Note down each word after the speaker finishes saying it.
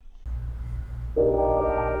Welcome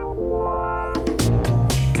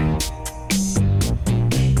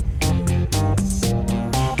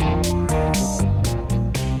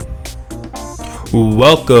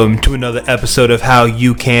to another episode of How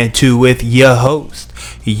You Can Too with your host,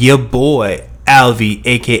 your boy, Alvy,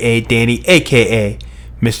 aka Danny, aka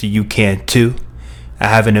Mr. You Can Too. I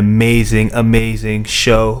have an amazing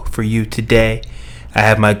show for you today. I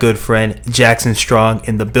have my good friend Jackson Strong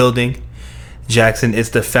in the building. Jackson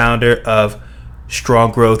is the founder of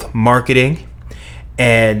Strong Growth Marketing.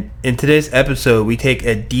 And in today's episode, we take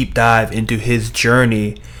a deep dive into his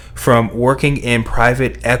journey from working in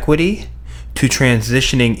private equity to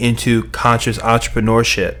transitioning into conscious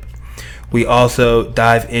entrepreneurship. We also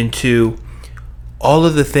dive into all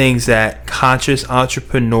of the things that conscious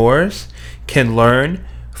entrepreneurs can learn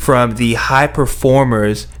from the high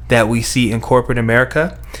performers that we see in corporate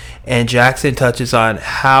America. And Jackson touches on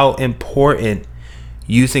how important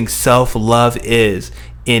using self-love is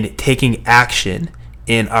in taking action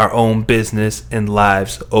in our own business and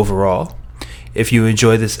lives overall. If you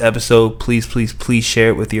enjoy this episode, please share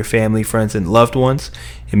it with your family, friends, and loved ones.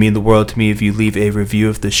 It means the world to me if you leave a review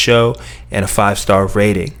of the show and a 5-star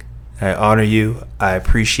rating. I honor you, I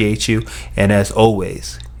appreciate you, and as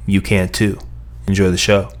always, you can too. Enjoy the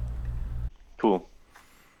show. Cool.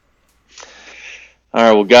 All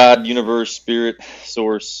right, well, God, universe, spirit,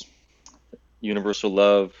 source, universal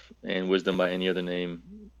love, and wisdom by any other name,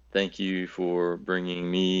 thank you for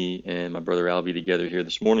bringing me and my brother Alvy together here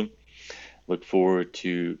this morning. Look forward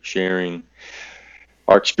to sharing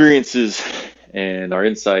our experiences and our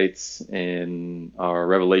insights and our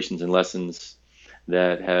revelations and lessons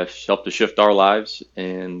that have helped to shift our lives,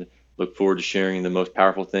 and look forward to sharing the most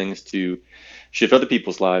powerful things to shift other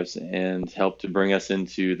people's lives and help to bring us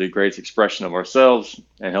into the greatest expression of ourselves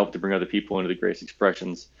and help to bring other people into the greatest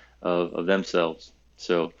expressions of themselves.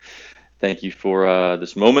 So thank you for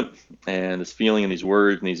this moment and this feeling and these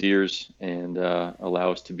words and these ears, and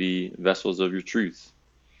allow us to be vessels of your truth.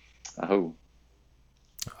 Aho.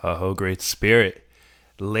 Aho, great spirit.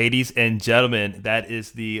 Ladies and gentlemen, that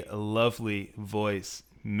is the lovely voice,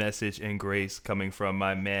 message, and grace coming from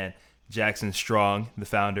my man, Jackson Strong, the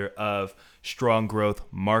founder of Strong Growth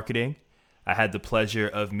Marketing. I had the pleasure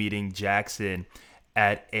of meeting Jackson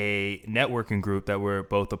at a networking group that we're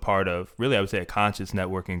both a part of. Really, I would say a conscious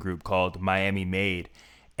networking group called Miami Made.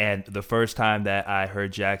 And the first time that I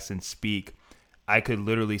heard Jackson speak, I could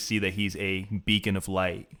literally see that he's a beacon of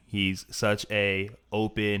light. He's such a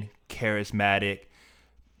open, charismatic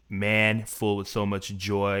man, full with so much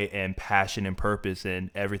joy and passion and purpose in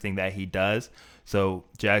everything that he does. So,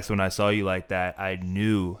 Jackson, when I saw you like that, I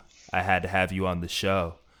knew I had to have you on the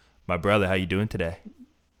show. My brother, how you doing today?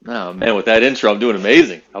 Oh man, with that intro, I'm doing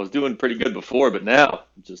amazing. I was doing pretty good before, but now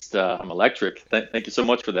just I'm electric. Thank you so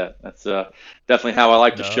much for that. That's definitely how I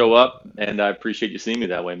like to show up, and I appreciate you seeing me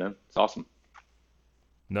that way, man. It's awesome.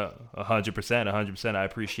 No, 100%. I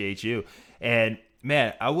appreciate you. And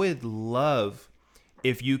man, I would love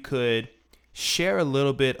if you could share a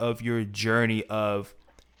little bit of your journey of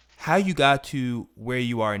how you got to where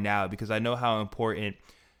you are now, because I know how important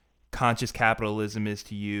conscious capitalism is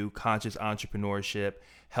to you, conscious entrepreneurship,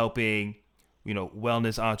 helping,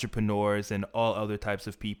 wellness entrepreneurs and all other types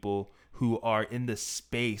of people who are in the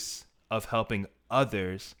space of helping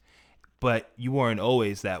others, but you weren't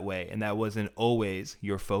always that way, and that wasn't always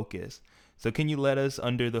your focus. So can you let us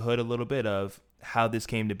under the hood a little bit of how this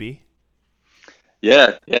came to be?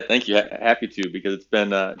 Yeah, thank you. Happy to, because it's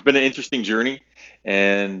been an interesting journey,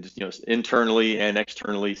 and internally and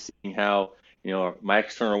externally, seeing how my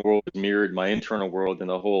external world is mirrored my internal world,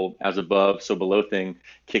 and the whole as above so below thing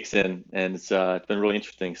kicks in, and it's been really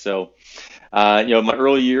interesting. So my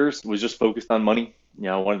early years was just focused on money.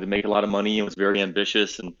 I wanted to make a lot of money and was very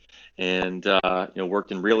ambitious, and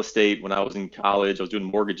worked in real estate when I was in college. I was doing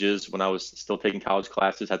mortgages when I was still taking college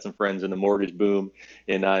classes. Had some friends in the mortgage boom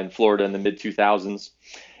in Florida in the mid 2000s,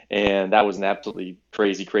 and that was an absolutely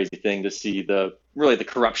crazy thing to see the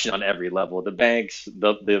corruption on every level. The banks,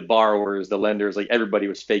 the borrowers, the lenders, like everybody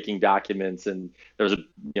was faking documents, and there was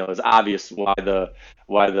it was obvious why the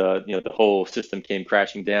the whole system came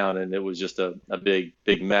crashing down, and it was just a big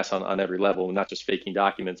mess on every level, not just faking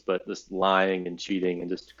documents, but just lying and cheating and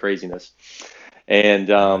just craziness.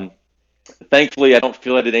 And thankfully, I don't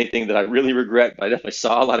feel I did anything that I really regret, but I definitely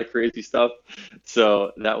saw a lot of crazy stuff.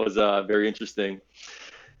 So that was very interesting.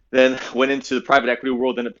 Then went into the private equity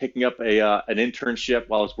world, ended up picking up an internship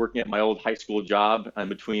while I was working at my old high school job in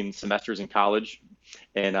between semesters in college.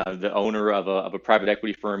 And the owner of a private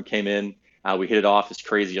equity firm came in. We hit it off, this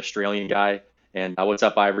crazy Australian guy. And what's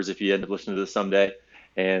up, Ivers, if you end up listening to this someday.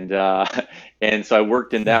 and and so I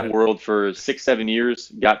worked in that world for 6, 7 years.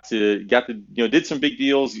 Did some big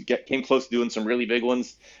deals. Came close to doing some really big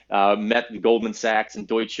ones. Met the Goldman Sachs and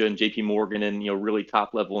Deutsche and J.P. Morgan and really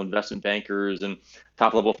top level investment bankers and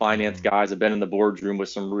top level finance guys. I've been in the boardroom with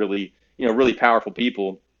some really really powerful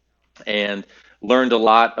people, and learned a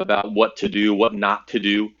lot about what to do, what not to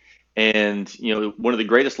do. And one of the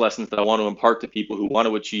greatest lessons that I want to impart to people who want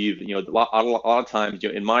to achieve, a lot of times,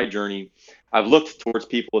 in my journey, I've looked towards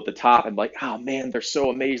people at the top and like, oh man, they're so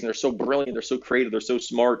amazing, they're so brilliant, they're so creative, they're so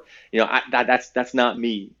smart. That's not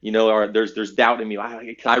me. Or there's doubt in me.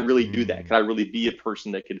 Can I really do that? Can I really be a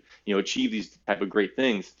person that could achieve these type of great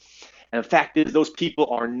things? And the fact is, those people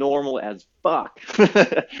are normal as fuck.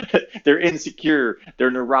 They're insecure,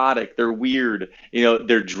 they're neurotic, they're weird.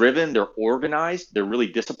 They're driven, they're organized, they're really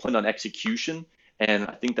disciplined on execution. And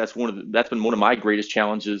I think that's been one of my greatest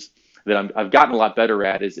challenges that I've gotten a lot better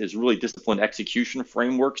at is really disciplined execution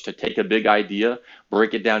frameworks to take a big idea,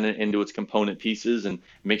 break it down into its component pieces, and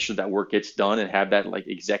make sure that work gets done, and have that like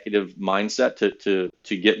executive mindset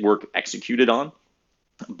to get work executed on.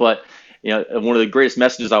 But one of the greatest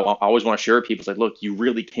messages I always want to share with people is like, look, you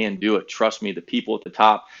really can do it. Trust me. The people at the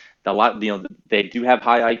top, they do have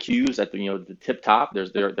high IQs at the tip top.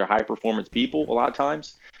 They're high performance people a lot of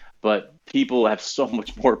times, but people have so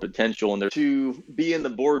much more potential, and they're to be in the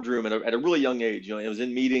boardroom at a really young age. I was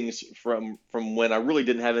in meetings from when I really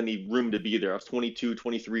didn't have any room to be there. I was 22,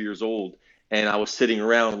 23 years old, and I was sitting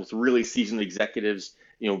around with really seasoned executives,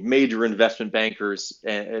 major investment bankers,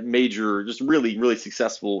 and major, just really, really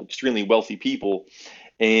successful, extremely wealthy people.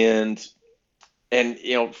 And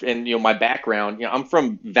my background, I'm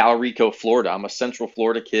from Valrico, Florida. I'm a Central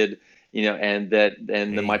Florida kid, and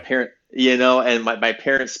then my Hey. parent, and my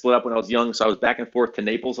parents split up when I was young, so I was back and forth to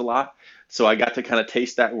Naples a lot. So I got to kind of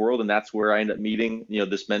taste that world, and that's where I ended up meeting,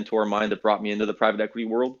 this mentor of mine that brought me into the private equity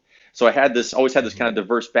world. So always had this kind of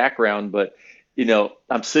diverse background, but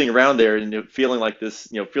I'm sitting around there and feeling like this,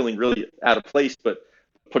 feeling really out of place, but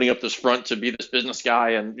putting up this front to be this business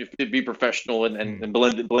guy and be professional and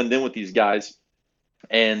blend in with these guys,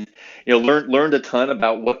 and learned a ton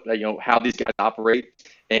about what how these guys operate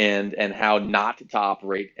and how not to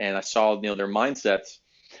operate. And I saw their mindsets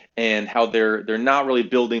and how they're not really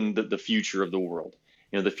building the future of the world.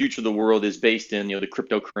 The future of the world is based in the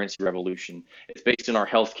cryptocurrency revolution. It's based in our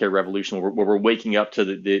healthcare revolution, where we're waking up to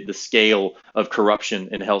the scale of corruption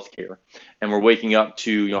in healthcare, and we're waking up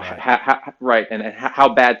to Right. right, and how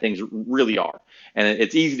bad things really are. And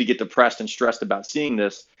it's easy to get depressed and stressed about seeing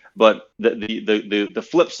this, but the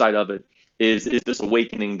flip side of it is this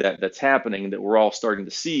awakening that's happening, that we're all starting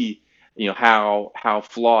to see how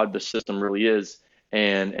flawed the system really is,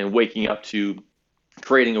 and waking up to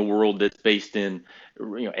creating a world that's based in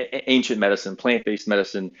ancient medicine, plant-based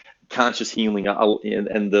medicine, conscious healing,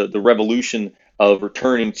 and the revolution of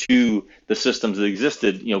returning to the systems that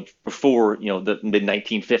existed, before, the mid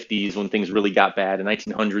 1950s, when things really got bad, in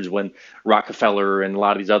 1900s, when Rockefeller and a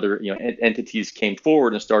lot of these other entities came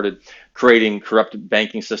forward and started creating corrupt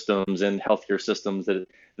banking systems and healthcare systems that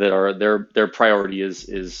are their priority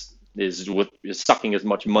is sucking as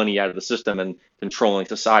much money out of the system and controlling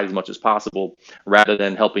society as much as possible, rather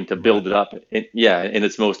than helping to Right. build it up in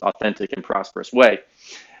its most authentic and prosperous way.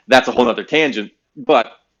 That's a whole other tangent.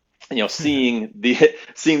 But seeing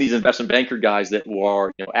these investment banker guys that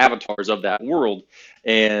were avatars of that world,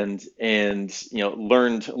 and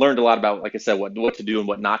learned a lot about, like I said, what to do and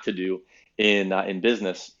what not to do in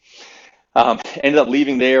business. Ended up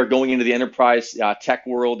leaving there, going into the enterprise tech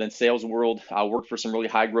world and sales world. I worked for some really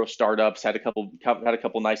high growth startups, had a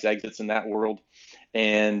couple nice exits in that world,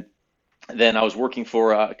 and then I was working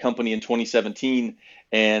for a company in 2017,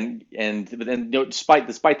 but then despite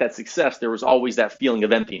that success, there was always that feeling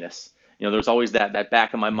of emptiness. There was always that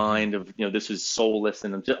back of my Hmm. mind of this is soulless,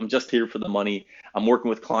 and I'm just here for the money. I'm working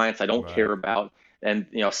with clients I don't care Right. about, and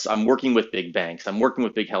I'm working with big banks, I'm working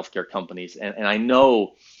with big healthcare companies, and I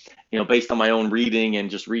know, based on my own reading and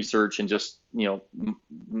just research and just,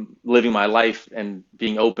 living my life and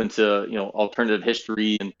being open to, alternative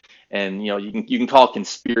history, and you can call it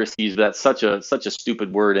conspiracies, but that's such a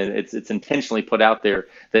stupid word, and it's intentionally put out there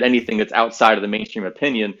that anything that's outside of the mainstream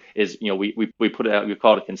opinion is, we put it out, we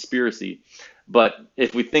call it a conspiracy. But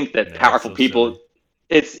if we think that Yeah, that's powerful so silly. people,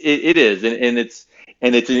 it is, and it's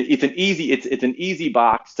an easy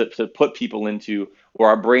box to put people into, where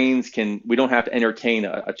our brains we don't have to entertain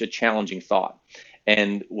a challenging thought.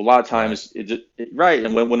 And a lot of Right. times right,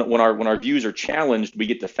 and when our views are challenged, we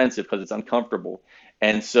get defensive because it's uncomfortable.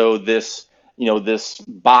 And so this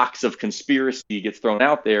box of conspiracy gets thrown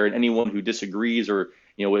out there, and anyone who disagrees, or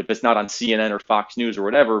if it's not on CNN or Fox News or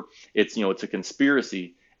whatever, it's a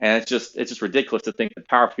conspiracy. And it's just ridiculous to think that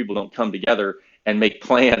powerful people don't come together and make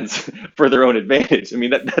plans for their own advantage. I mean,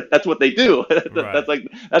 that's what they do. Right.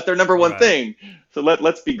 That's their number one Right. thing. So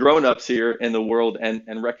let's be grown-ups here in the world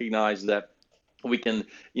and recognize that we can,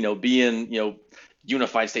 be in,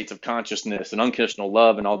 unified states of consciousness and unconditional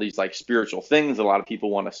love and all these like spiritual things a lot of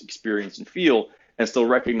people want to experience and feel, and still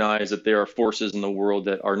recognize that there are forces in the world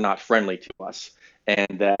that are not friendly to us,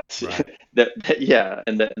 and that Right. yeah,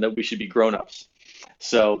 and that we should be grown-ups.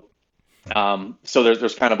 So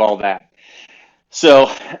there's kind of all that. So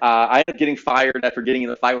I ended up getting fired after getting in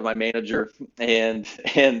a fight with my manager, and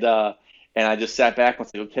and uh, and I just sat back and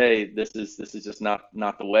said, okay, this is just not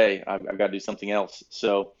the way. I've got to do something else.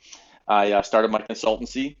 So I started my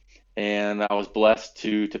consultancy, and I was blessed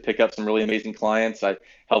to pick up some really amazing clients. I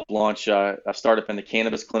helped launch a startup in the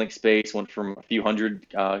cannabis clinic space. Went from a few hundred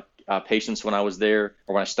patients when I was there,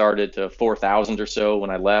 or when I started, to 4,000 or so when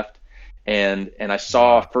I left. And I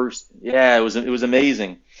saw Wow. first, yeah, it was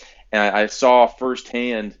amazing, and I saw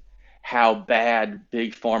firsthand how bad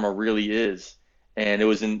big pharma really is. And it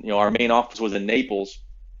was in, our main office was in Naples,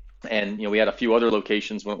 and we had a few other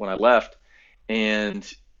locations when I left. And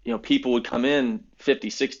people would come in 50,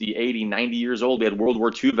 60, 80, 90 years old. We had World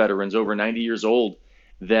War II veterans over 90 years old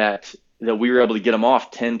that we were able to get them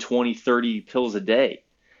off 10, 20, 30 pills a day.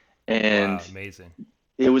 And Wow. Amazing.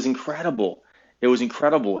 it was incredible. It was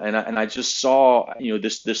incredible, and I just saw,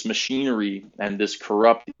 this machinery and this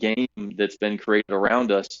corrupt game that's been created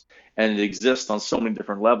around us, and it exists on so many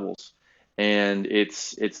different levels. And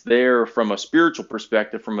it's there from a spiritual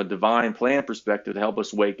perspective, from a divine plan perspective, to help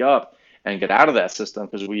us wake up and get out of that system,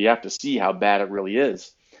 because we have to see how bad it really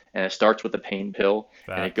is. And it starts with a pain pill,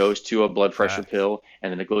 and it Facts. goes to a blood pressure Facts. pill,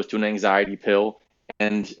 and then it goes to an anxiety pill,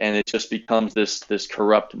 and it just becomes this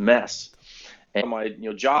corrupt mess. And my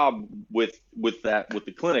job with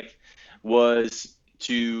the clinic was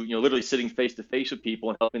to literally sitting face to face with people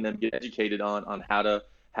and helping them get educated on how to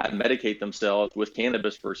medicate themselves with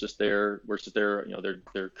cannabis versus their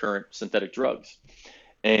current synthetic drugs.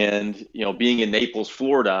 And being in Naples,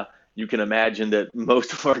 Florida, you can imagine that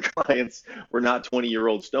most of our clients were not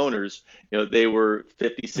 20-year-old stoners. They were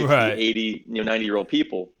 50, 60, Right. 80, 90-year-old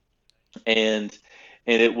people. And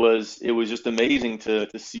and it was just amazing to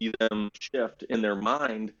see them shift in their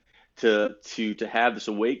mind to have this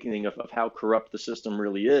awakening of how corrupt the system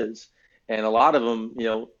really is. And a lot of them,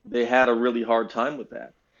 they had a really hard time with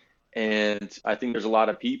that. And I think there's a lot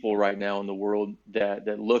of people right now in the world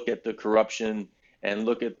that look at the corruption and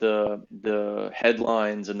look at the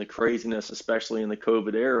headlines and the craziness, especially in the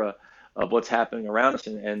COVID era, of what's happening around us,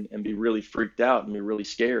 and be really freaked out and be really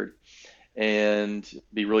scared and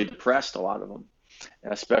be really depressed, a lot of them,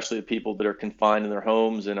 and especially the people that are confined in their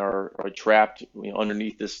homes and are trapped,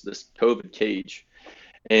 underneath this COVID cage.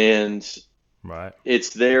 And Right.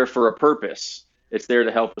 it's there for a purpose. It's there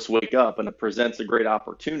to help us wake up, and it presents a great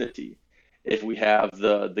opportunity if we have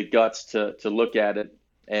the guts to look at it,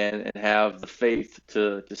 and have the faith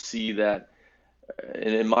to see that.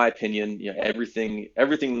 And in my opinion, everything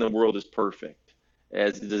in the world is perfect.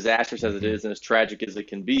 As disastrous as it Hmm. is and as tragic as it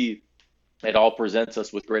can be, it all presents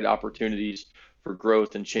us with great opportunities for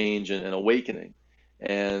growth and change and awakening.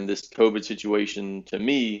 And this COVID situation, to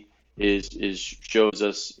me, is shows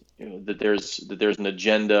us, that there's an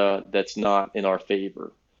agenda that's not in our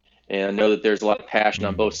favor. And I know that there's a lot of passion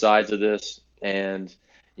on both Hmm. sides of this, and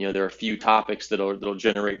there are a few topics that'll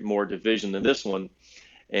generate more division than this one.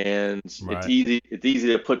 And Right. it's easy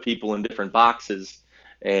to put people in different boxes.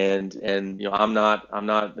 And I'm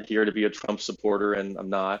not here to be a Trump supporter, and I'm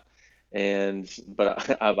not.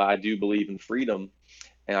 But I do believe in freedom,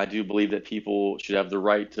 and I do believe that people should have the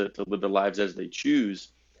right to live their lives as they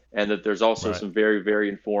choose, and that there's also Right. some very, very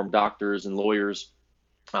informed doctors and lawyers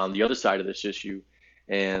on the other side of this issue.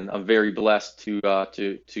 And I'm very blessed to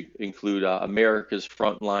include America's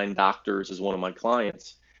Frontline Doctors as one of my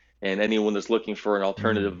clients. And anyone that's looking for an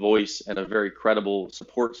alternative Mm. voice and a very credible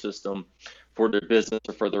support system for their business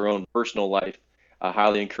or for their own personal life, I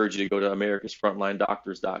highly encourage you to go to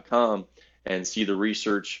americasfrontlinedoctors.com and see the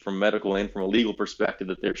research from medical and from a legal perspective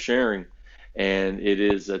that they're sharing. And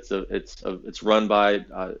it's run by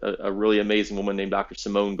a really amazing woman named Dr.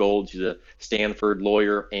 Simone Gold. She's a Stanford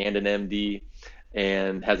lawyer and an MD,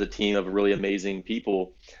 and has a team of really amazing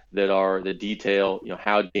people that detail,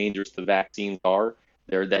 how dangerous the vaccines are.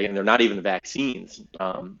 And they're not even vaccines.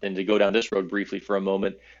 And to go down this road briefly for a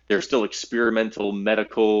moment, they're still experimental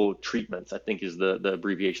medical treatments, I think is the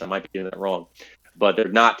abbreviation. I might be getting that wrong, but they're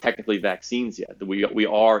not technically vaccines yet. We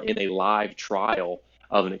are in a live trial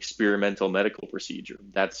of an experimental medical procedure.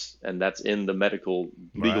 That's in the medical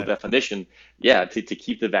legal Right. definition. Yeah, to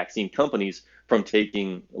keep the vaccine companies from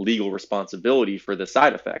taking legal responsibility for the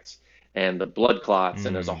side effects and the blood clots,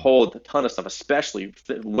 and there's a Mm, whole ton of stuff. Especially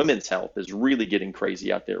women's health is really getting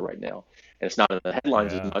crazy out there right now, and it's not in the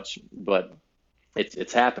headlines as yeah. much, but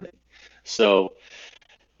it's happening. So,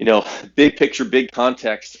 big picture, big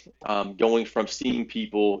context, going from seeing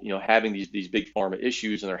people, having these big pharma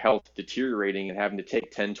issues and their health deteriorating and having to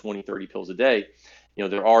take 10, 20, 30 pills a day,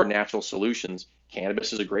 there are natural solutions.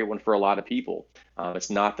 Cannabis is a great one for a lot of people. It's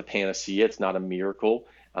not the panacea, it's not a miracle.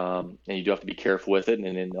 And you do have to be careful with it.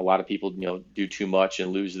 And then a lot of people, do too much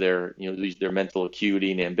and lose their mental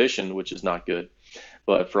acuity and ambition, which is not good.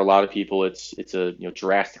 But for a lot of people, it's a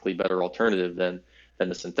drastically better alternative than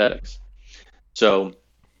the synthetics. So,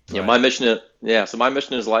 my Right. mission is, yeah, so my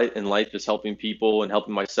mission is life in life is helping people and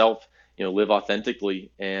helping myself, live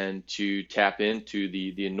authentically and to tap into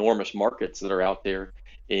the enormous markets that are out there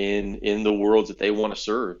in the worlds that they want to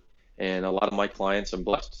serve. And a lot of my clients, I'm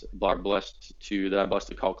blessed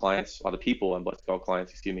to call clients. A lot of people I'm blessed to call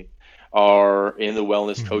clients, excuse me, are in the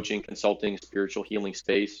wellness Mhm. coaching, consulting, spiritual healing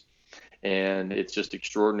space. And it's just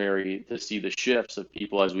extraordinary to see the shifts of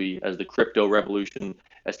people as the crypto revolution,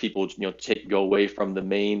 as people go away from the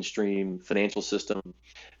mainstream financial system.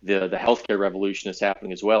 The healthcare revolution is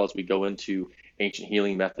happening as well as we go into ancient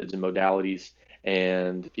healing methods and modalities,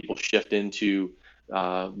 and people shift into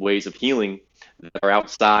ways of healing that are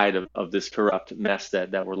outside of this corrupt mess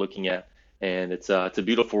that we're looking at. And it's a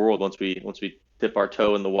beautiful world once we dip our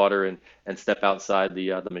toe in the water and step outside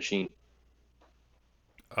the machine.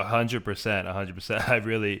 100%. 100%. I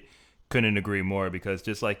really couldn't agree more because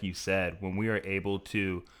just like you said, when we are able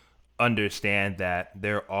to understand that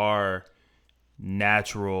there are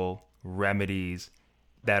natural remedies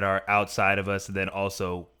that are outside of us and then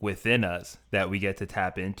also within us that we get to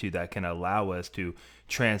tap into that can allow us to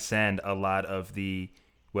transcend a lot of the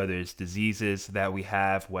whether it's diseases that we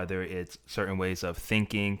have, whether it's certain ways of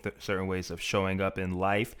thinking, certain ways of showing up in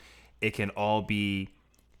life, it can all be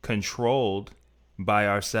controlled by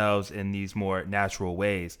ourselves in these more natural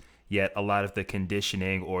ways. Yet a lot of the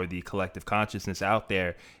conditioning or the collective consciousness out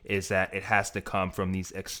there is that it has to come from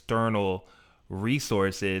these external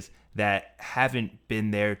resources that haven't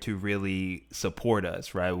been there to really support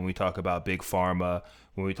us, right? When we talk about big pharma,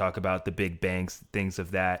 when we talk about the big banks, things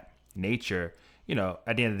of that nature,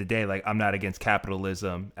 at the end of the day, like I'm not against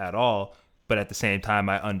capitalism at all, but at the same time,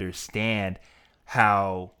 I understand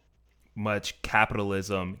how much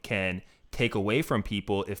capitalism can take away from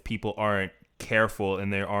people if people aren't careful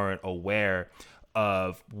and they aren't aware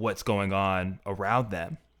of what's going on around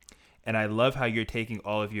them. And I love how you're taking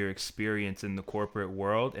all of your experience in the corporate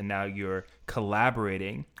world and now you're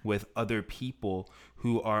collaborating with other people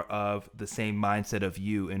who are of the same mindset of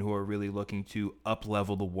you and who are really looking to up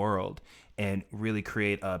level the world and really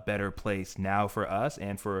create a better place now for us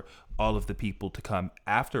and for all of the people to come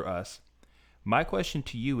after us. My question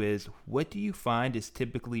to you is what do you find is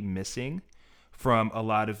typically missing from a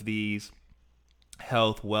lot of these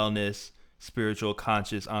health, wellness, spiritual,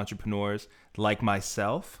 conscious entrepreneurs like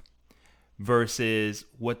myself versus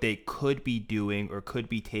what they could be doing or could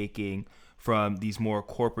be taking from these more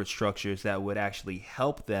corporate structures that would actually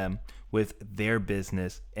help them with their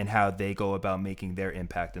business and how they go about making their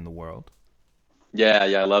impact in the world? Yeah,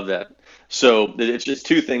 yeah, I love that. So it's just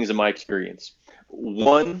two things in my experience.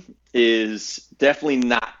 One is definitely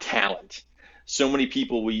not talent. So many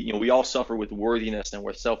people, we all suffer with worthiness and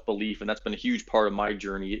with self-belief, and that's been a huge part of my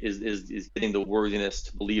journey is getting the worthiness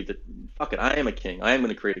to believe that fuck it, I am a king. I am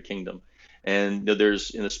going to create a kingdom. And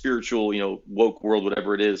there's in the spiritual, woke world,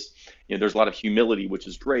 whatever it is, there's a lot of humility, which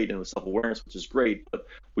is great, and self-awareness, which is great. But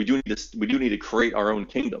we do need to create our own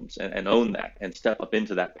kingdoms and own that and step up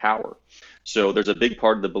into that power. So there's a big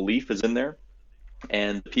part of the belief is in there,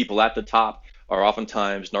 and the people at the top are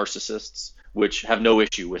oftentimes narcissists, which have no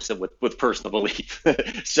issue with personal belief.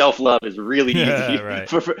 Self-love is really Yeah, easy right.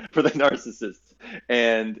 for the narcissists,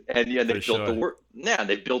 and yeah, For they've built the sure. world. Yeah,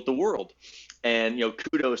 they've built the world, and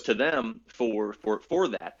kudos to them for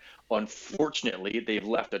that. Unfortunately, they've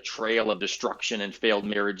left a trail of destruction and failed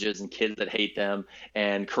marriages and kids that hate them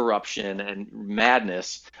and corruption and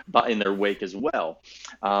madness, but in their wake as well,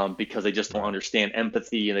 because they just don't Right. understand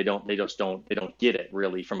empathy and they don't get it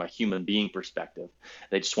really from a human being perspective.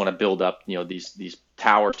 They just want to build up these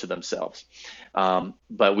towers to themselves.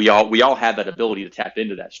 But we all have that ability to tap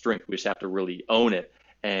into that strength. We just have to really own it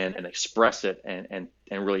and express it and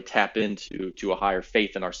really tap into a higher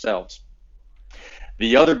faith in ourselves.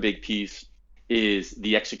 The other big piece is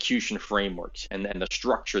the execution frameworks and the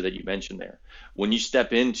structure that you mentioned there. When you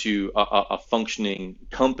step into a functioning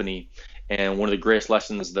company, and one of the greatest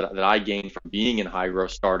lessons that I gained from being in high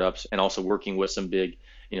growth startups and also working with some big,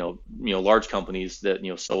 large companies that,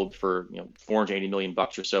 sold for, 480 million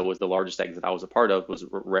bucks or so was the largest exit I was a part of was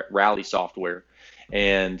Rally Software.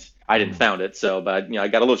 And I didn't Mm. found it, so but I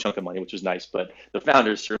got a little chunk of money, which was nice. But the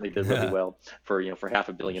founders certainly did really Yeah, well for half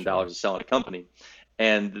a for billion sure. dollars of selling a company.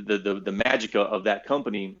 And the magic of that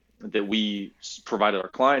company that we provided our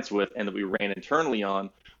clients with and that we ran internally on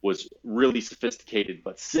was really sophisticated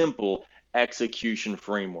but simple execution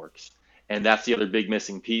frameworks. And that's the other big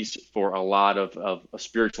missing piece for a lot of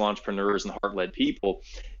spiritual entrepreneurs and heart-led people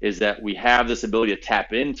is that we have this ability to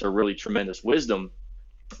tap into really tremendous wisdom,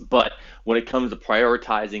 but when it comes to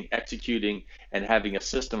prioritizing, executing, and having a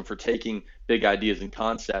system for taking big ideas and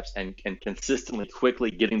concepts and consistently, quickly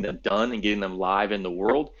getting them done and getting them live in the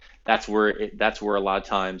world, that's where a lot of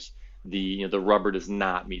times the rubber does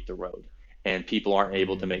not meet the road, and people aren't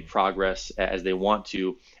able to make Mm. progress as they want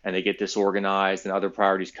to, and they get disorganized, and other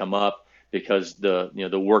priorities come up because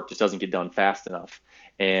the work just doesn't get done fast enough,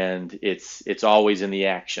 and it's always in the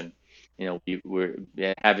action. We're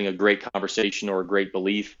having a great conversation or a great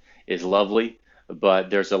belief is lovely,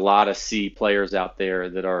 but there's a lot of C players out there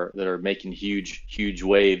that are making huge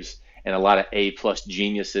waves, and a lot of A plus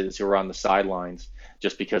geniuses who are on the sidelines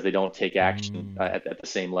just because they don't take action Mm. at the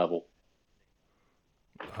same level.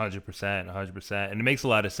 100%, 100%. And it makes a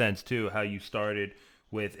lot of sense too how you started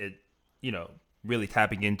with it, you know, really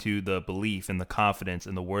tapping into the belief and the confidence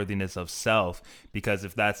and the worthiness of self, because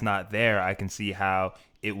if that's not there, I can see how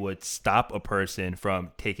it would stop a person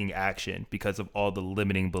from taking action because of all the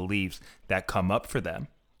limiting beliefs that come up for them.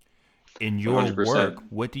 In your 100%. work,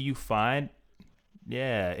 what do you find?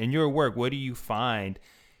 Yeah, in your work, what do you find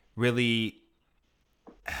really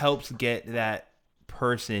helps get that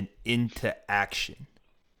person into action?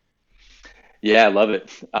 Yeah, I love it.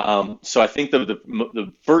 So I think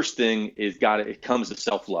the first thing is it comes to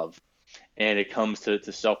self-love, and it comes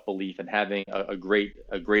to self-belief and having a great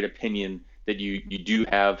opinion that you do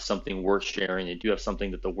have something worth sharing, you do have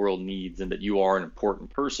something that the world needs, and that you are an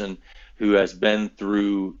important person who has been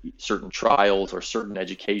through certain trials or certain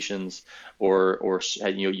educations, or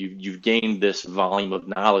you've gained this volume of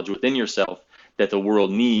knowledge within yourself that the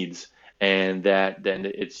world needs, and that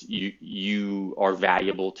then you are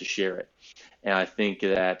valuable to share it. And I think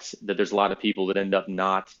that there's a lot of people that end up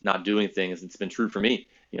not doing things. It's been true for me.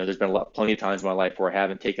 There's been plenty of times in my life where I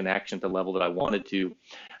haven't taken action at the level that I wanted to,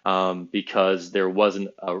 because there wasn't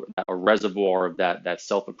a reservoir of that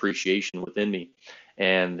self appreciation within me.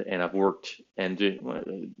 And I've worked I've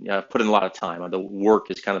put in a lot of time. The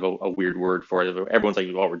work is kind of a weird word for it. Everyone's like,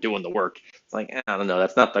 "Oh, we're doing the work." It's like, I don't know.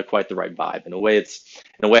 That's not quite the right vibe. In a way,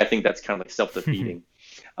 I think that's kind of like self defeating.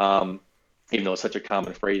 Um, Even though it's such a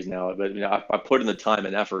common phrase now. But I put in the time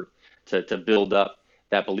and effort to build up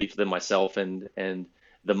that belief within myself, and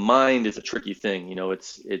the mind is a tricky thing.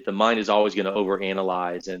 The mind is always going to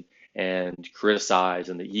overanalyze and criticize,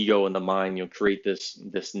 and the ego and the mind, create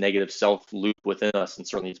this negative self loop within us, and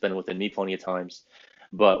certainly it's been within me plenty of times.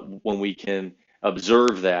 But when we can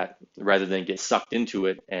observe that rather than get sucked into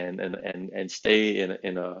it, and stay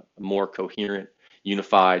in a more coherent,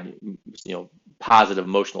 unified, positive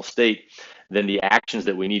emotional state, then the actions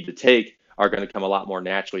that we need to take are going to come a lot more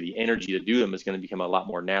naturally. The energy to do them is going to become a lot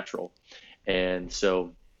more natural. And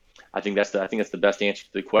so I think that's the best answer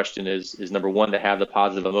to the question is number one, to have the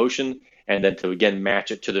positive emotion, and then to again match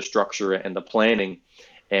it to the structure and the planning,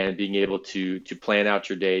 and being able to plan out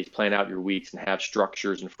your days, plan out your weeks, and have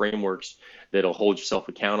structures and frameworks that'll hold yourself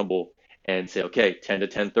accountable, and say, okay, 10 to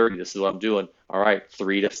 10:30, this is what I'm doing. All right,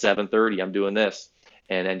 3 to 7:30, I'm doing this.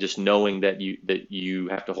 And just knowing that you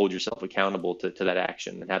have to hold yourself accountable to that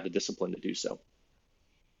action and have the discipline to do so.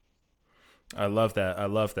 I love that. I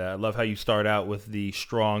love that. I love how you start out with the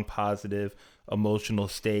strong, positive, emotional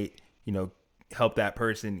state, help that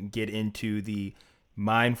person get into the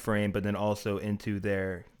mind frame, but then also into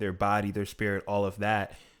their body, their spirit, all of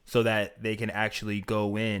that, so that they can actually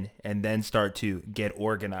go in and then start to get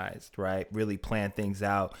organized, right? Really plan things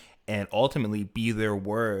out and ultimately be their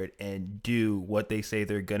word and do what they say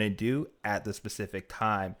they're going to do at the specific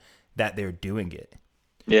time that they're doing it.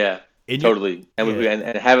 Yeah, In your totally. And Yeah.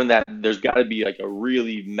 and having that, there's got to be like a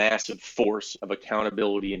really massive force of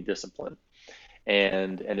accountability and discipline.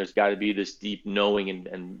 And there's got to be this deep knowing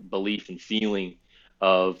and belief and feeling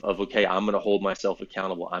of okay, I'm going to hold myself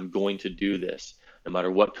accountable. I'm going to do this. No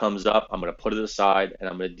matter what comes up, I'm going to put it aside, and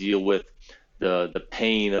I'm going to deal with the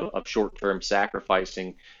pain of short-term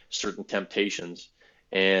sacrificing certain temptations,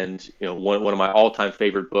 And one of my all-time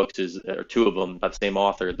favorite books is, or two of them by the same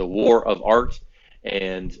author, The War of Art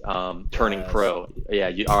and Turning Yes. Pro. Yeah,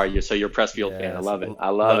 you are you. So you're a Pressfield fan. I Yes. love it. I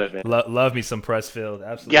love it, man. Love me some Pressfield.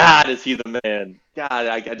 Absolutely. God, is he the man? God,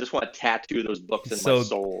 I just want to tattoo those books He's in my so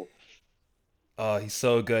soul. oh, he's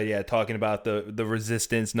so good. Yeah, talking about the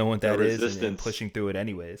resistance, knowing what The that is, and resistance. pushing through it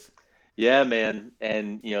anyways. Yeah, man.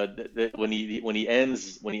 And when he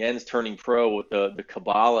ends Turning Pro with the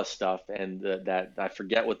Kabbalah stuff and that I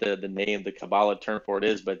forget what the name the Kabbalah term for it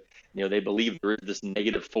is, but they believe there is this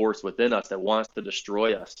negative force within us that wants to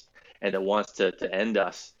destroy us and that wants to end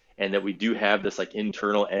us, and that we do have this like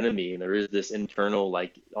internal enemy, and there is this internal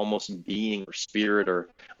like almost being or spirit or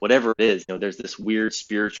whatever it is. There's this weird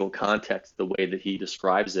spiritual context the way that he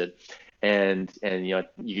describes it. And you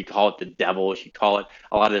could call it the devil, you could call it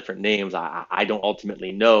a lot of different names. I don't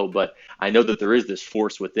ultimately know, but I know that there is this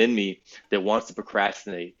force within me that wants to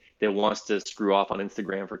procrastinate, that wants to screw off on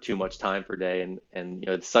Instagram for too much time per day. And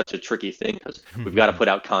it's such a tricky thing because we've got to put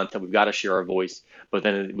out content, we've got to share our voice, but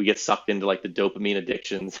then we get sucked into like the dopamine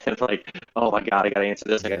addictions and like, oh my God, I got to answer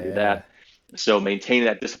this, I got to do Yeah. that. So maintaining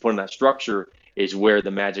that discipline and that structure is where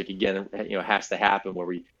the magic again, has to happen, where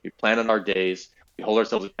we plan on our days, we hold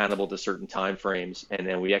ourselves accountable to certain time frames, and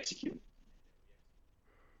then we execute.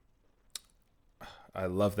 I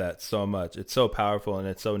love that so much. It's so powerful and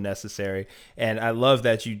it's so necessary. And I love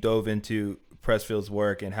that you dove into Pressfield's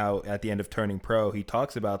work and how at the end of Turning Pro, he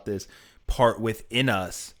talks about this part within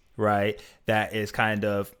us, right? That is kind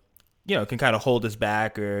of, can kind of hold us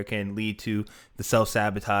back or can lead to the self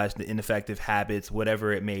sabotage, the ineffective habits,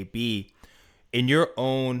 whatever it may be. In your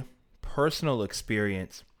own personal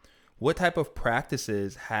experience, what type of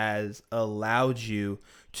practices has allowed you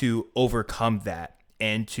to overcome that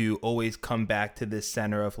and to always come back to this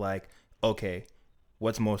center of like, okay,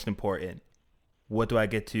 what's most important? What do I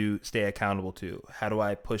get to stay accountable to? How do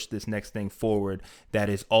I push this next thing forward that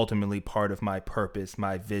is ultimately part of my purpose,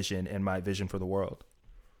 my vision, and my vision for the world?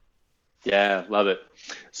 Yeah, love it.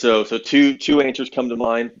 So two answers come to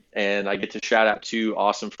mind, and I get to shout out two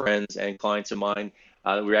awesome friends and clients of mine.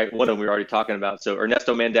 One of them we were already talking about. So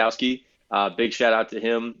Ernesto Mandowski, big shout out to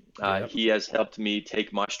him. Yep. He has helped me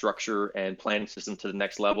take my structure and planning system to the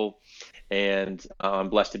next level, and I'm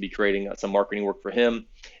blessed to be creating some marketing work for him.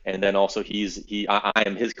 And then also I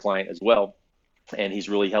am his client as well, and he's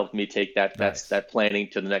really helped me take Nice. that planning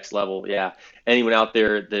to the next level. Yeah, anyone out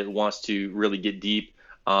there that wants to really get deep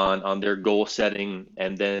on their goal setting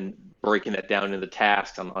and then breaking it down into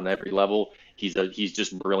tasks on every level, he's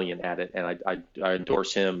just brilliant at it, and I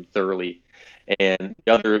endorse him thoroughly. And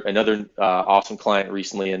another awesome client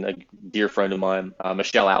recently, and a dear friend of mine,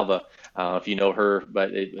 Michelle Alva, if you know her,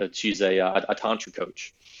 but she's a tantra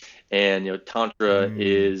coach, and tantra Mm,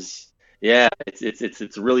 is, yeah,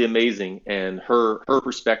 it's really amazing, and her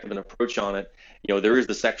perspective and approach on it. There is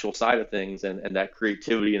the sexual side of things, and that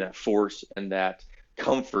creativity and that force and that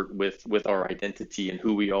comfort with our identity and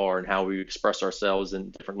who we are and how we express ourselves in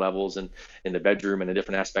different levels and in the bedroom and in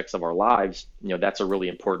different aspects of our lives. That's a really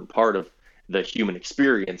important part of the human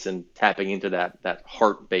experience, and tapping into that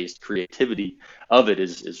heart-based creativity of it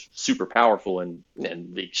is super powerful and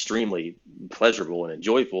extremely pleasurable and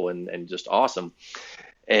enjoyable and just awesome.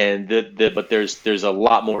 And but there's a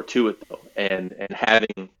lot more to it though, and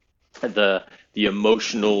having the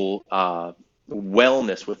emotional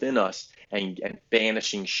wellness within us, and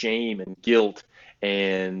banishing shame and guilt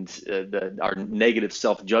and our negative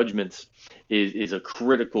self judgments is a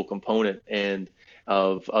critical component and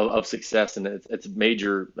of success. And it's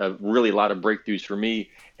major, really a lot of breakthroughs for me,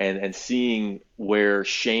 and seeing where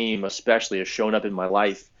shame especially has shown up in my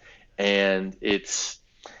life. And it's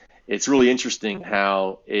really interesting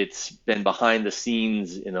how it's been behind the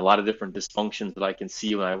scenes in a lot of different dysfunctions that I can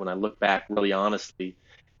see when I look back really honestly,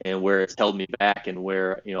 and where it's held me back, and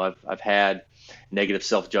where I've had negative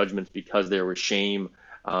self judgments because there was shame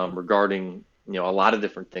regarding a lot of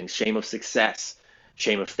different things: shame of success,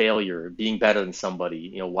 shame of failure, being better than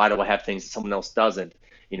somebody. Why do I have things that someone else doesn't?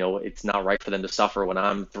 It's not right for them to suffer when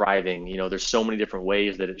I'm thriving. There's so many different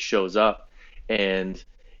ways that it shows up, and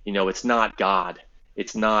it's not God,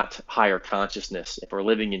 it's not higher consciousness. If we're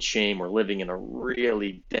living in shame, we're living in a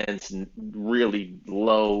really dense and really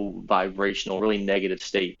low vibrational, really negative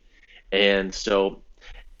state. And so,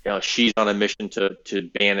 she's on a mission to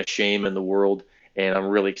banish shame in the world, and I'm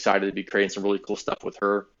really excited to be creating some really cool stuff with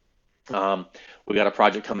her. Um, we got a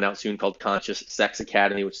project coming out soon called Conscious Sex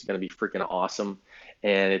Academy, which is going to be freaking awesome,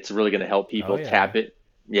 and it's really going to help oh people yeah. tap it.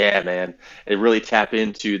 Yeah, man, they really tap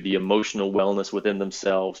into the emotional wellness within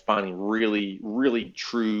themselves, finding really, really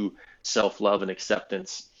true self-love and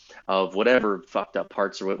acceptance, of whatever fucked up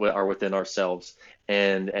parts are within ourselves,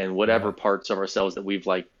 and whatever Right. parts of ourselves that we've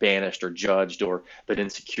like banished or judged or been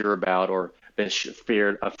insecure about or been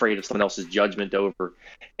feared afraid of someone else's judgment over,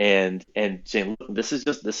 and saying, look, this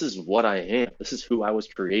is what I am. This is who I was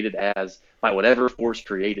created as by whatever force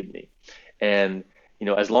created me. And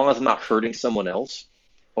as long as I'm not hurting someone else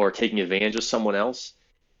or taking advantage of someone else,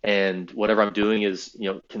 and whatever I'm doing is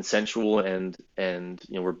consensual, and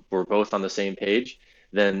we're both on the same page,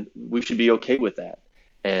 then we should be okay with that,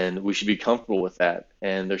 and we should be comfortable with that,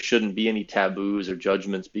 and there shouldn't be any taboos or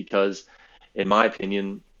judgments, because in my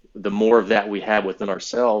opinion, the more of that we have within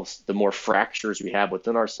ourselves, the more fractures we have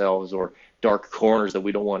within ourselves, or dark corners that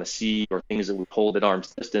we don't want to see, or things that we hold at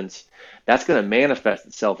arm's distance. That's going to manifest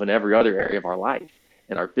itself in every other area of our life,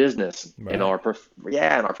 in our business, in Right. our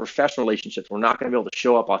in our professional relationships. We're not going to be able to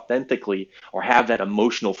show up authentically or have that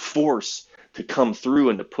emotional force to come through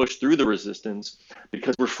and to push through the resistance,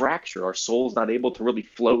 because we're fractured. Our soul's not able to really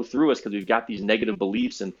flow through us because we've got these negative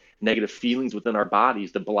beliefs and negative feelings within our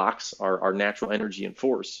bodies that blocks our natural energy and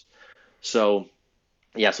force. So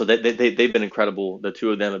yeah, so they've been incredible. The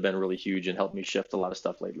two of them have been really huge and helped me shift a lot of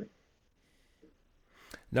stuff lately.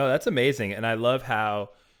 No, that's amazing. And I love how,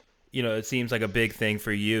 it seems like a big thing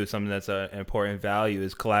for you, something that's an important value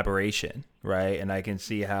is collaboration, right? And I can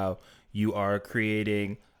see how you are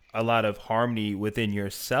creating a lot of harmony within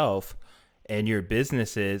yourself and your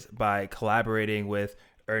businesses by collaborating with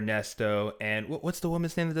Ernesto and what's the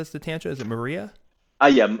woman's name that does the tantra? Is it Maria?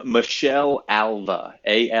 Yeah, Michelle Alva,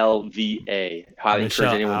 Alva. Highly encourage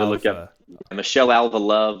Michelle anyone to look up Alva. Michelle Alva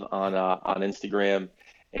Love on Instagram,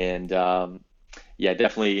 and yeah,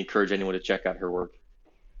 definitely encourage anyone to check out her work.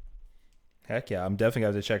 Heck yeah, I'm definitely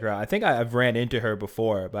going to have to check her out. I think I've ran into her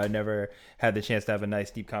before, but I never had the chance to have a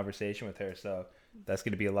nice deep conversation with her. So that's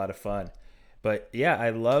going to be a lot of fun. But yeah, I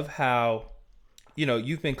love how,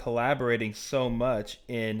 you've been collaborating so much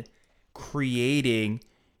in creating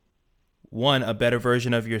one, a better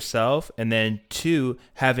version of yourself, and then two,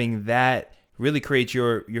 having that really create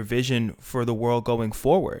your vision for the world going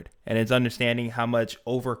forward. And it's understanding how much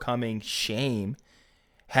overcoming shame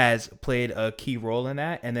has played a key role in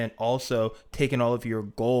that, and then also taking all of your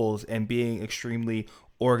goals and being extremely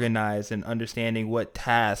organized and understanding what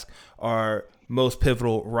tasks are most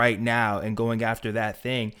pivotal right now and going after that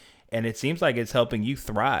thing. And it seems like it's helping you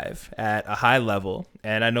thrive at a high level.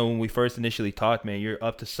 And I know when we first initially talked, man, you're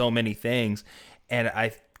up to so many things, and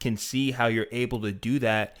I can see how you're able to do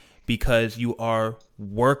that because you are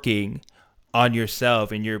working on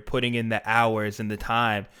yourself and you're putting in the hours and the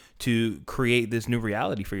time to create this new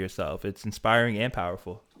reality for yourself. It's inspiring and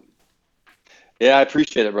powerful. Yeah, I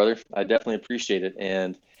appreciate it, brother. I definitely appreciate it,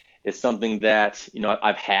 and it's something that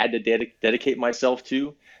I've had to dedicate myself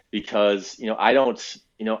to, because I don't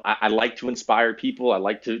I like to inspire people. I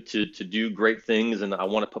like to do great things, and I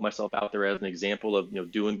want to put myself out there as an example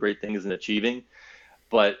of doing great things and achieving.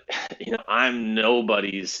 But I'm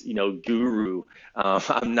nobody's guru.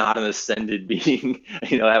 I'm not an ascended being.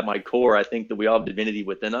 At my core, I think that we all have divinity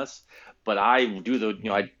within us. But I do the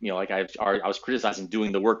like I was criticizing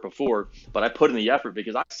doing the work before, but I put in the effort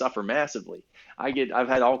because I suffer massively. I've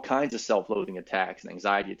had all kinds of self-loathing attacks and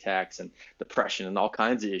anxiety attacks and depression and all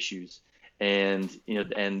kinds of issues. And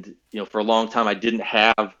for a long time I didn't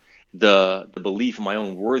have the belief in my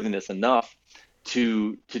own worthiness enough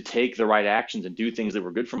to take the right actions and do things that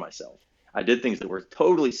were good for myself. I did things that were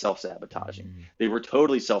totally self-sabotaging. Mm, They were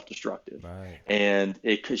totally self-destructive, right. and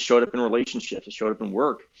it showed up in relationships. It showed up in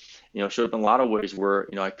work. Showed up in a lot of ways where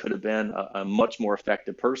I could have been a much more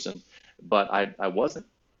effective person, but I wasn't.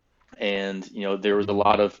 And there was a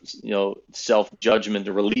lot Mm, of self-judgment,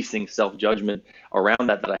 or releasing self-judgment around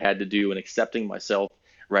that I had to do, and accepting myself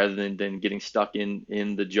rather than getting stuck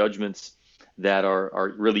in the judgments that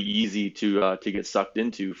are really easy to get sucked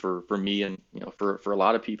into for me, and for a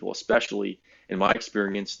lot of people, especially in my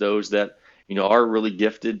experience, those that are really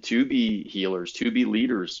gifted to be healers, to be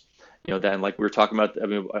leaders. Then, like we were talking about, I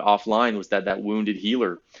mean, offline, was that wounded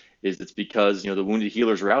healer, is it's because the wounded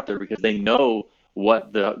healers are out there because they know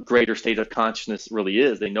what the greater state of consciousness really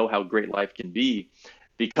is. They know how great life can be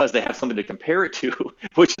because they have something to compare it to,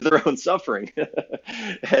 which is their own suffering.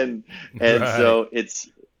 and and right. so it's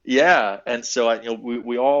yeah, and so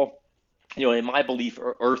we all, in my belief,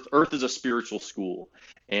 Earth is a spiritual school,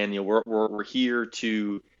 and we're here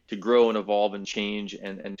to grow and evolve and change,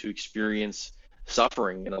 and to experience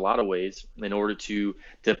suffering in a lot of ways in order to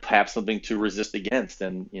have something to resist against.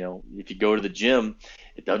 And if you go to the gym,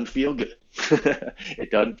 it doesn't feel good. It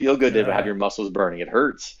doesn't feel good to have Yeah. your muscles burning. It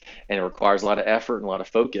hurts, and it requires a lot of effort and a lot of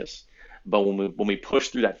focus. But when we push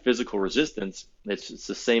through that physical resistance, it's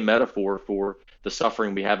the same metaphor for the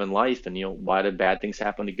suffering we have in life. And why did bad things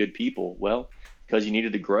happen to good people? Well, because you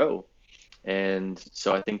needed to grow. And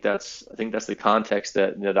so I think that's the context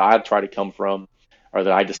that I try to come from, or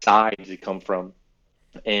that I decide to come from.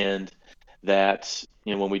 And that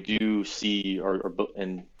when we do see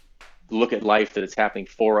and look at life that it's happening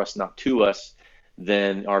for us, not to us,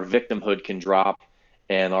 then our victimhood can drop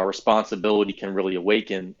and our responsibility can really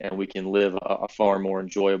awaken, and we can live a far more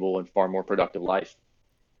enjoyable and far more productive life.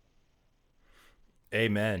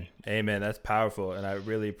 Amen. Amen. That's powerful. And I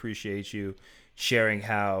really appreciate you sharing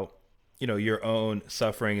how, your own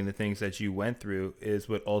suffering and the things that you went through is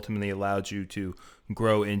what ultimately allowed you to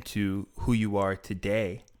grow into who you are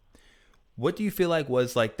today. What do you feel like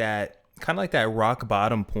was like that, kind of like that rock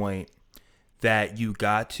bottom point that you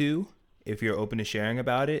got to, if you're open to sharing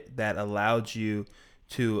about it, that allowed you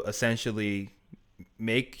to essentially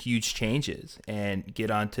make huge changes and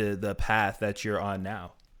get onto the path that you're on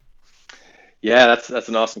now? Yeah, that's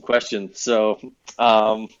an awesome question. So,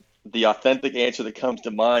 um, the authentic answer that comes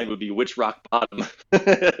to mind would be which rock bottom.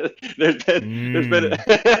 There's been there's been Mm,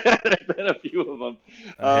 there's been a few of them.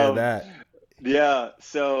 I hear Um, that. yeah,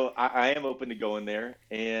 so I am open to going there,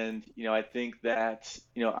 and I think that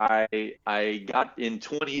I got in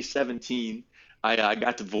 2017. I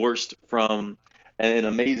got divorced from an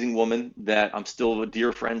amazing woman that I'm still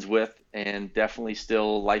dear friends with, and definitely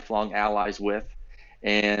still lifelong allies with.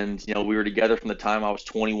 And we were together from the time I was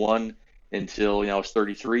 21 until I was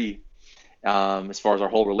 33, as far as our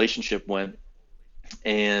whole relationship went.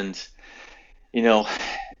 And you know,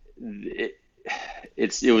 it,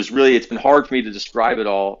 it's been hard for me to describe it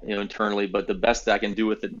all internally, but the best I can do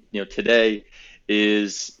with it today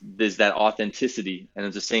is that authenticity. And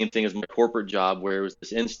it's the same thing as my corporate job, where it was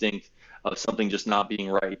this instinct of something just not being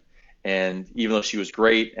right. And even though she was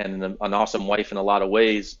great and an awesome wife in a lot of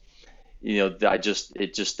ways,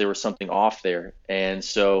 there was something off there. And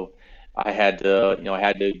so I had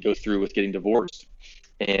to go through with getting divorced.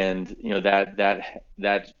 And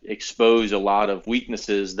that exposed a lot of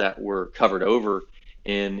weaknesses that were covered over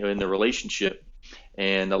in the relationship,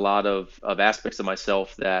 and a lot of aspects of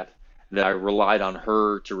myself that I relied on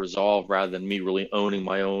her to resolve, rather than me really owning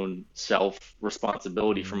my own self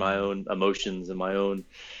responsibility for my Mm, own emotions and my own,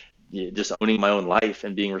 just owning my own life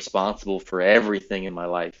and being responsible for everything in my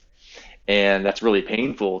life. And that's really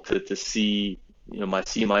painful to see,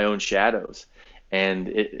 see my own shadows.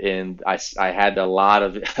 And I had a lot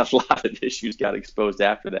of a lot of issues got exposed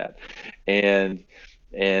after that. And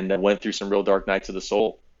and I went through some real dark nights of the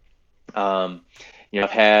soul. um, I've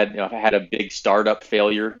had a big startup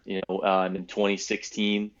failure. In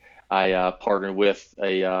 2016, I partnered with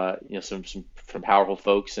some powerful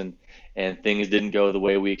folks, and things didn't go the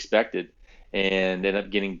way we expected, and ended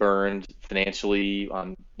up getting burned financially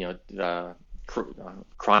on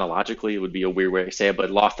chronologically. It would be a weird way to say it, but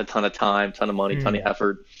lost a ton of time, ton of money, ton of mm,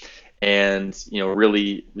 effort. And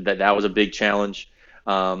really, that was a big challenge.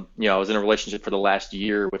 I was in a relationship for the last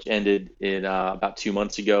year, which ended in about 2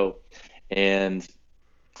 months ago. And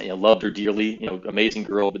loved her dearly. Amazing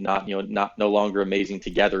girl, but not no longer amazing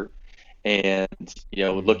together. And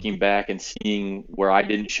mm, looking back and seeing where I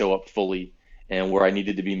didn't show up fully, and where I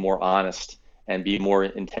needed to be more honest and be more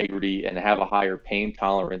integrity and have a higher pain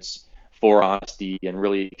tolerance for honesty, and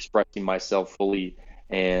really expressing myself fully,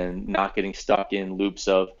 and not getting stuck in loops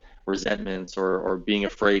of resentments, or being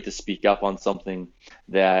afraid to speak up on something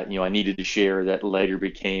that I needed to share, that later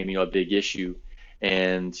became a big issue.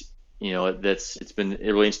 And it's been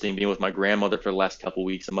really interesting being with my grandmother for the last couple of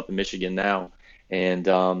weeks. I'm up in Michigan now, and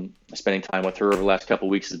spending time with her over the last couple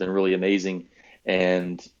of weeks has been really amazing.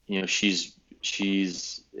 And she's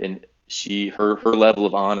and she her level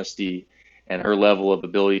of honesty and her level of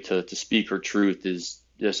ability to speak her truth is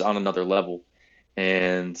just on another level.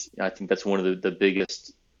 And I think that's one of the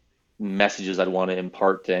biggest messages I'd want to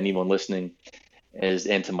impart to anyone listening,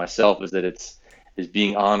 and to myself, is that is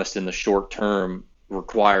being honest in the short term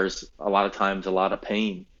requires a lot of times a lot of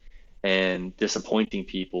pain, and disappointing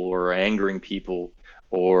people, or angering people,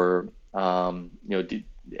 or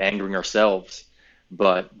angering ourselves.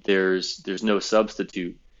 But there's no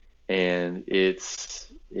substitute. And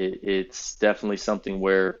it's definitely something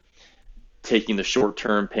where taking the short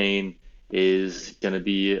term pain is going to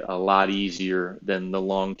be a lot easier than the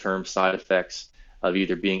long term side effects of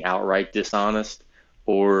either being outright dishonest,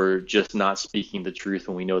 or just not speaking the truth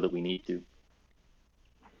when we know that we need to.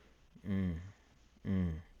 mm,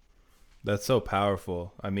 mm. That's so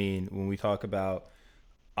powerful. I mean, when we talk about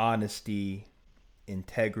honesty,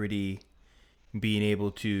 integrity, being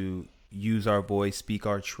able to use our voice, speak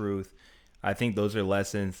our truth, I think those are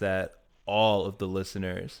lessons that all of the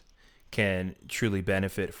listeners can truly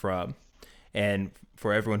benefit from. And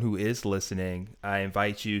for everyone who is listening, I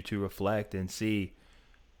invite you to reflect and see,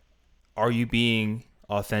 are you being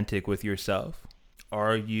authentic with yourself?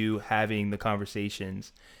 Are you having the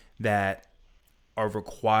conversations that are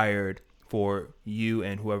required for you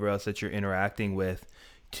and whoever else that you're interacting with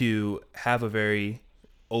to have a very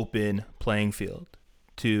open playing field,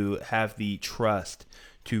 to have the trust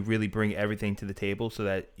to really bring everything to the table so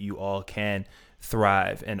that you all can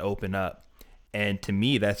thrive and open up? And to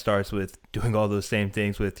me, that starts with doing all those same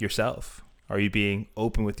things with yourself. Are you being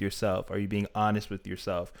open with yourself? Are you being honest with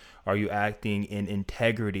yourself? Are you acting in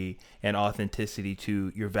integrity and authenticity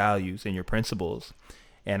to your values and your principles?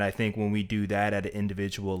 And I think when we do that at an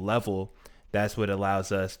individual level, that's what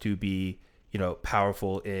allows us to be,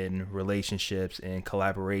 powerful in relationships and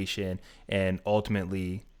collaboration and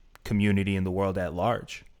ultimately community in the world at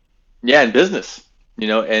large. Yeah, in business, and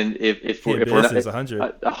In if we're not business,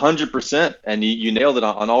 100. 100%, and you nailed it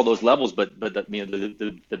on all those levels, but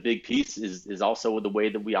the big piece is also the way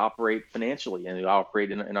that we operate financially and we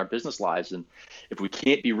operate in our business lives. And if we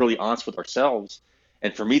can't be really honest with ourselves,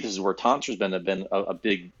 and for me, this is where Tantra's been a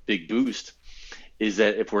big boost, is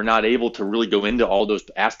that if we're not able to really go into all those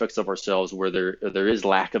aspects of ourselves where there is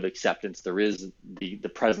lack of acceptance, there is the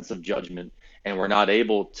presence of judgment, and we're not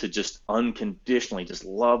able to just unconditionally just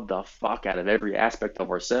love the fuck out of every aspect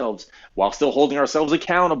of ourselves while still holding ourselves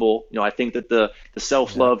accountable. I think that the Yeah.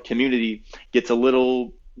 self-love community gets a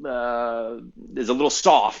little is a little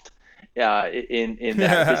soft in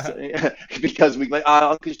that, just because we like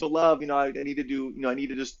unconditional love. I need to do. I need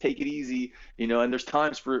to just take it easy. And there's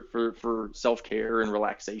times for self-care and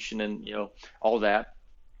relaxation and all that,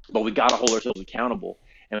 but we got to hold ourselves accountable,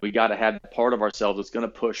 and we got to have that part of ourselves that's going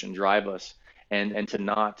to push and drive us, and to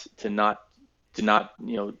not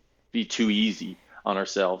be too easy on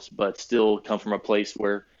ourselves, but still come from a place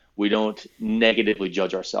where we don't negatively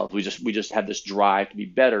judge ourselves. We just have this drive to be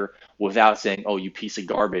better without saying, "Oh, you piece of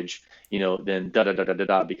garbage," then da da da da da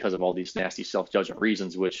da, because of all these nasty self-judgment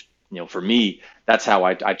reasons. Which, for me, that's how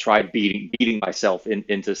I tried beating myself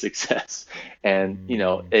into success. And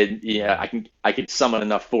yeah, Yeah. I could summon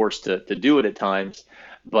enough force to do it at times,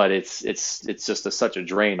 but it's just such a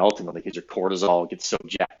drain ultimately, because your cortisol gets so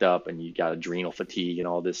jacked up and you got adrenal fatigue and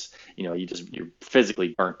all this. You're physically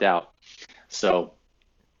burnt out. So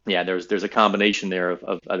yeah, there's a combination there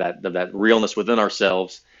of that realness within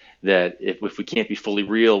ourselves, that if we can't be fully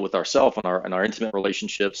real with ourselves and our intimate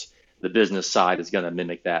relationships, the business side is going to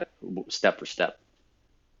mimic that step for step.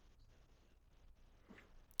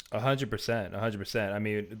 100%. 100%. I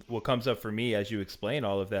mean, what comes up for me as you explain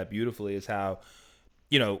all of that beautifully is how,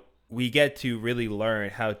 we get to really learn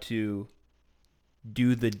how to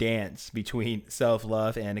do the dance between self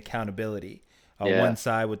love and accountability. On Yeah. one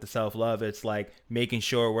side with the self love, it's like making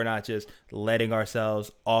sure we're not just letting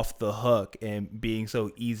ourselves off the hook and being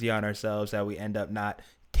so easy on ourselves that we end up not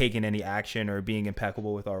taking any action or being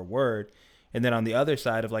impeccable with our word. And then on the other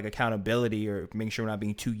side of like accountability, or making sure we're not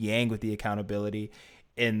being too yang with the accountability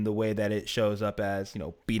in the way that it shows up as,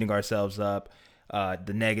 beating ourselves up,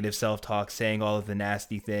 the negative self-talk, saying all of the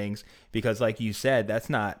nasty things, because like you said, that's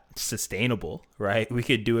not sustainable, right? We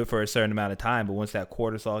could do it for a certain amount of time, but once that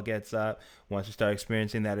cortisol gets up, once we start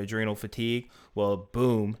experiencing that adrenal fatigue, well,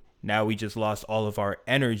 boom, now we just lost all of our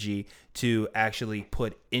energy to actually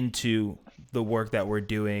put into the work that we're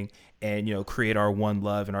doing and, create our one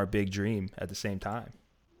love and our big dream at the same time.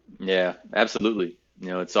 Yeah, absolutely.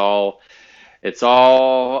 It's all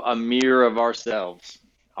a mirror of ourselves.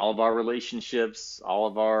 All of our relationships, all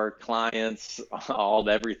of our clients, all of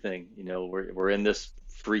everything. We're in this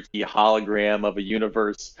freaky hologram of a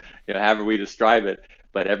universe, however we describe it.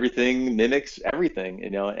 But everything mimics everything,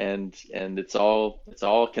 and it's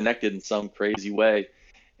all connected in some crazy way.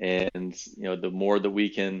 And the more that we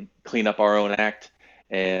can clean up our own act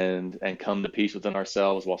and come to peace within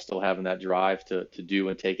ourselves while still having that drive to do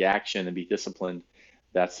and take action and be disciplined,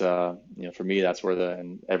 that's for me, that's where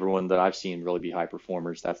and everyone that I've seen really be high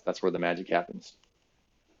performers, that's where the magic happens.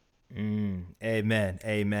 Amen.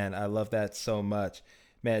 Amen. I love that so much.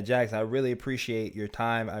 Man, Jax, I really appreciate your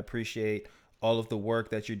time. I appreciate all of the work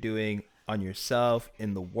that you're doing on yourself,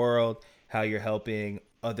 in the world, how you're helping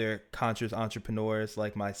other conscious entrepreneurs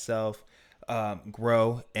like myself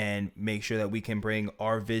grow and make sure that we can bring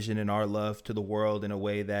our vision and our love to the world in a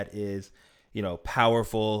way that is,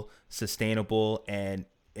 powerful, sustainable, and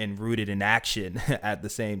rooted in action at the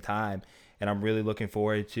same time. And I'm really looking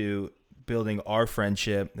forward to building our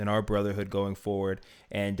friendship and our brotherhood going forward,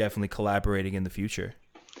 and definitely collaborating in the future.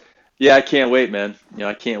 Yeah, I can't wait, man.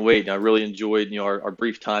 I can't wait. I really enjoyed, our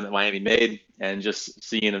brief time at Miami Made and just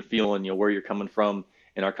seeing and feeling, where you're coming from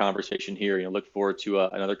in our conversation here. Look forward to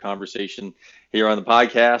another conversation here on the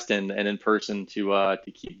podcast and in person to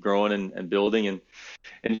keep growing and building and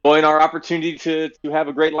enjoying our opportunity to have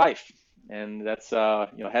a great life. And that's,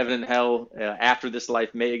 heaven and hell after this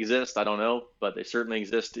life may exist. I don't know, but they certainly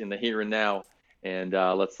exist in the here and now. And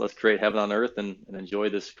let's create heaven on earth and enjoy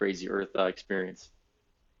this crazy earth experience.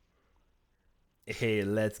 Hey,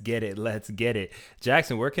 let's get it. Let's get it.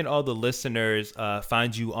 Jackson, where can all the listeners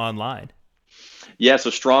find you online? Yeah, so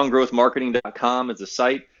stronggrowthmarketing.com is the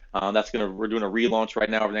site. We're doing a relaunch right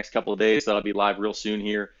now over the next couple of days. That'll be live real soon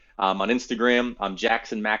here. On Instagram, I'm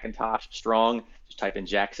Jackson McIntosh Strong. Just type in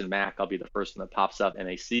Jackson Mac. I'll be the first one that pops up,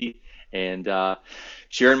 MAC. And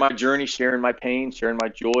sharing my journey, sharing my pain, sharing my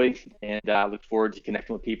joy. And I look forward to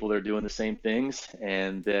connecting with people that are doing the same things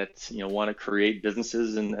and that want to create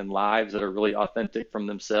businesses and lives that are really authentic from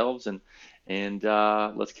themselves. And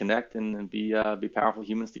let's connect and be powerful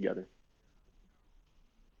humans together.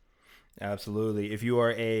 Absolutely. If you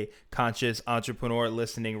are a conscious entrepreneur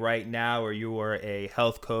listening right now, or you are a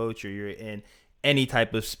health coach, or you're in any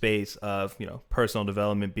type of space of, personal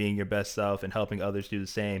development, being your best self and helping others do the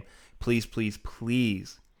same, please, please,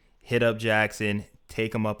 please hit up Jackson,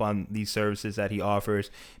 take him up on these services that he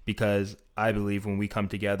offers, because I believe when we come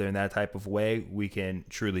together in that type of way, we can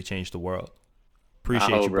truly change the world.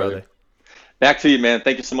 Appreciate Oh, you, brother. brother. Back to you, man.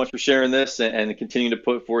 Thank you so much for sharing this and continuing to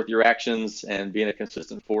put forth your actions and being a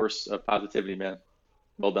consistent force of positivity, man.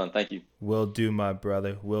 Well done. Thank you. Will do, my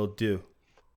brother. Will do.